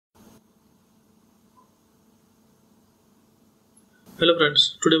Hello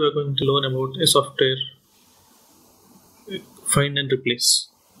friends, today we are going to learn about a software find and replace.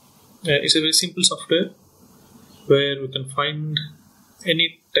 It's a very simple software where we can find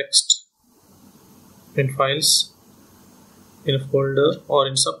any text in files in a folder or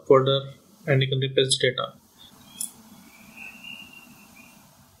in subfolder and you can replace the data.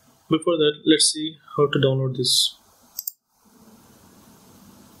 Before that, let's see how to download this.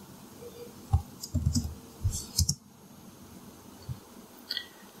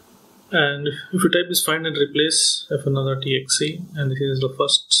 And if you type this find and replace Fnr.exe, and this is the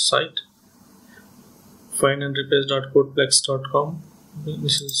first site, findandreplace.codeplex.com.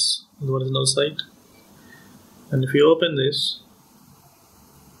 This is the original site. And if you open this,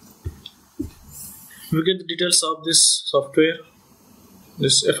 we get the details of this software,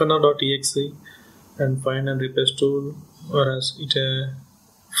 this Fnr.exe and find and replace tool, whereas it's a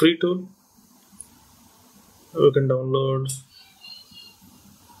free tool. We can download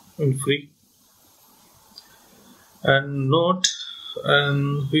in free. And note,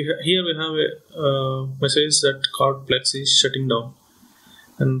 and here we have a message that Codeplex is shutting down,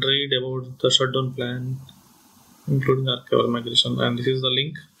 and read about the shutdown plan including archival migration. And this is the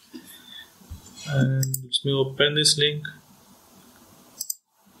link, and let me open this link.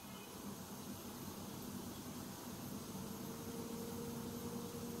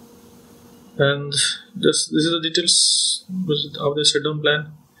 And this is the details of the shutdown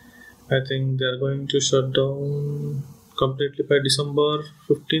plan. I think they are going to shut down completely by December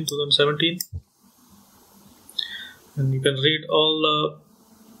 15, 2017. And you can read all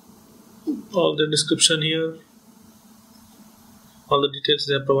the description here, all the details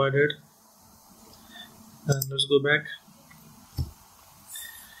they have provided. And let's go back.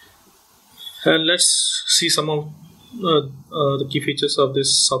 And let's see some of the key features of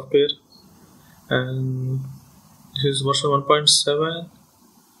this software. And this is version 1.7.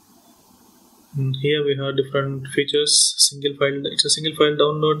 And here we have different features. Single file, it's a single file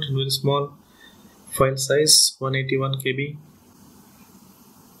download in very small file size, 181 KB.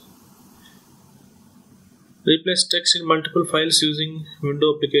 Replace text in multiple files using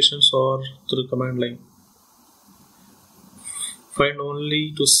window applications or through command line. Find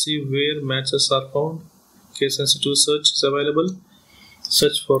only to see where matches are found. Case sensitive search is available.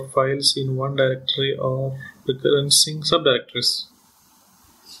 Search for files in one directory or referencing subdirectories.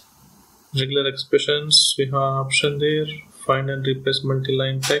 Regular expressions, we have an option there. Find and replace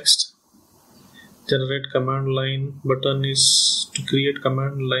multi-line text. Generate command line button is to create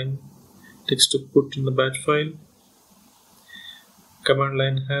command line text to put in the batch file. Command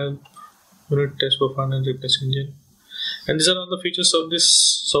line help, unit test for find and replace engine. And these are all the features of this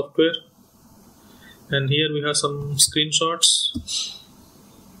software. And here we have some screenshots.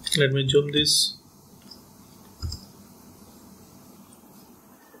 Let me zoom this.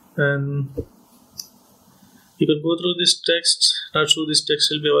 And you can go through this text. Not sure this text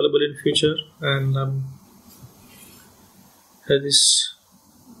will be available in future. And this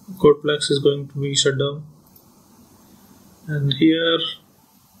Codeplex is going to be shut down. And here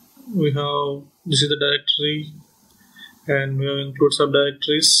we have, this is the directory, and we have include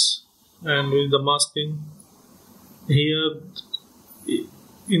subdirectories. And with the masking here,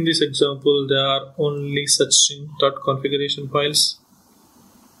 in this example, there are only searching.configuration files.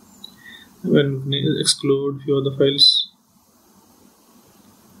 When we exclude few other files,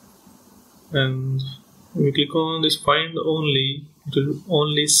 and we click on this find only, it will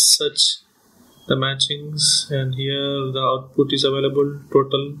only search the matchings, and here the output is available.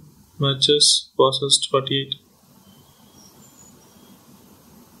 Total matches processed 48,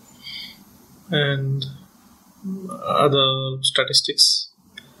 and other statistics.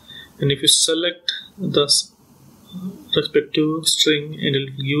 And if you select the respective string, and it will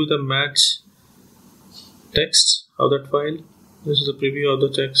give you the match text of that file. This is a preview of the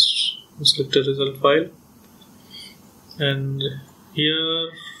text selected result file. And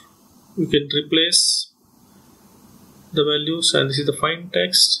here we can replace the values, and this is the find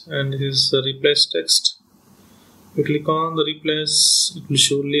text, and this is the replace text. You click on the replace, it will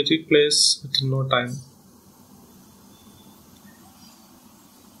surely replace within no time.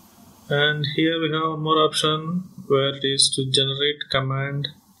 And here we have one more option where it is to generate command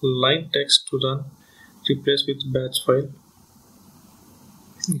line text to run, replace with batch file.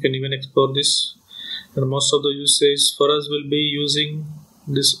 You can even explore this, and most of the usage for us will be using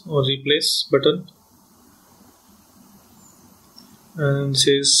this replace button. And this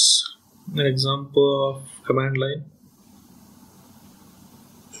is an example of command line,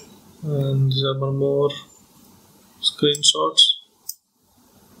 and these are one more screenshots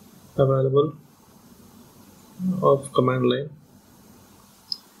available of command line.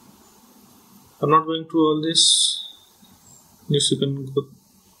 I'm not going through all this. Yes, you can go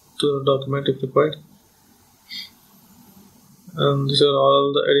to the document if required. And these are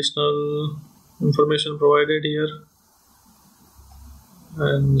all the additional information provided here.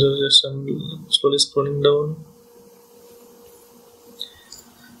 And just I'm slowly scrolling down.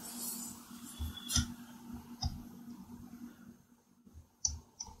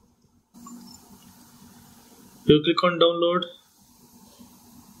 You click on download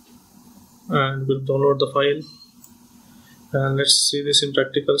and we'll download the file. And let's see this in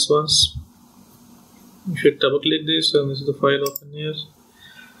practicals once. If you double click this, and this is the file open here.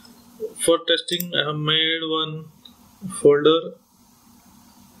 For testing, I have made one folder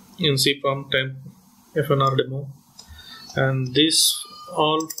in C prompt temp Fnr demo, and these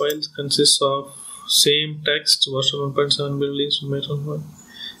all files consist of same text. Version 1.7 will release May 1.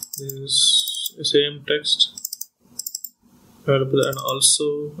 This is the same text. And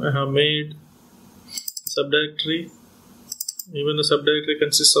also I have made subdirectory. Even the subdirectory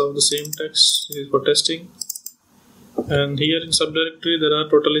consists of the same text. This is for testing. And here in subdirectory there are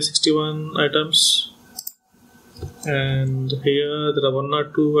totally 61 items. And here there are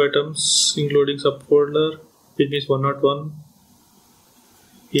 102 items including subfolder, which means 101.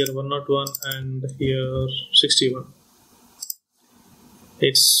 Here 101 and here 61.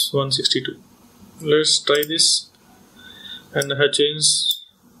 It's 162. Let's try this. And I have changed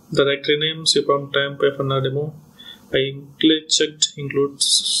the directory name C prompt temp Fnr demo. I checked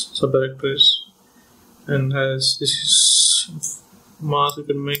includes subdirectories, and as this is mask, you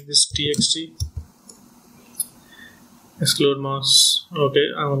can make this txt exclude mask. Okay,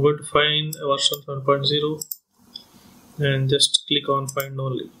 I'm going to find a version 7.0 and just click on find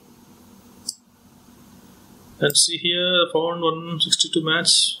only. And see here, I found 162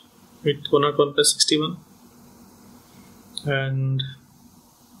 match with 101 plus 61. And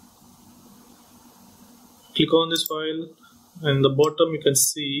click on this file, and in the bottom you can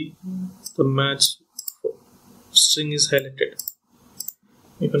see the match string is highlighted.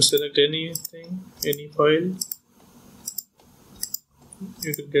 You can select anything, any file,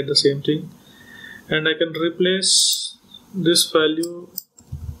 you can get the same thing. And I can replace this value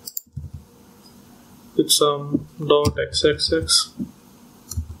with some .xxx.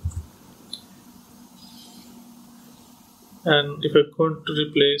 And if I'm going to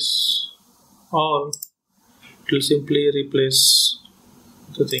replace all, it will simply replace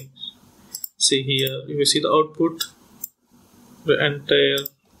the things. See here, if you see the output, the entire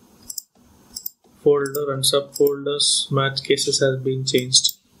folder and subfolders match cases has been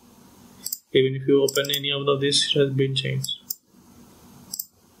changed. Even if you open any of this, it has been changed.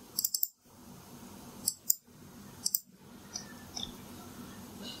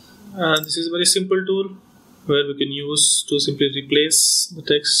 And this is a very simple tool where we can use to simply replace the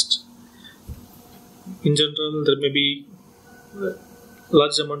text. In general, there may be a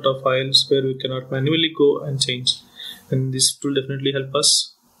large amount of files where we cannot manually go and change, and this will definitely help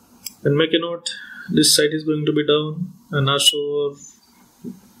us. And make a note, this site is going to be down. I'm not sure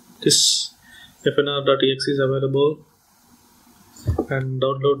this Fnr.exe is available, and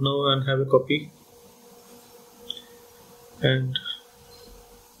download now and have a copy. And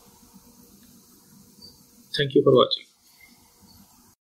thank you for watching.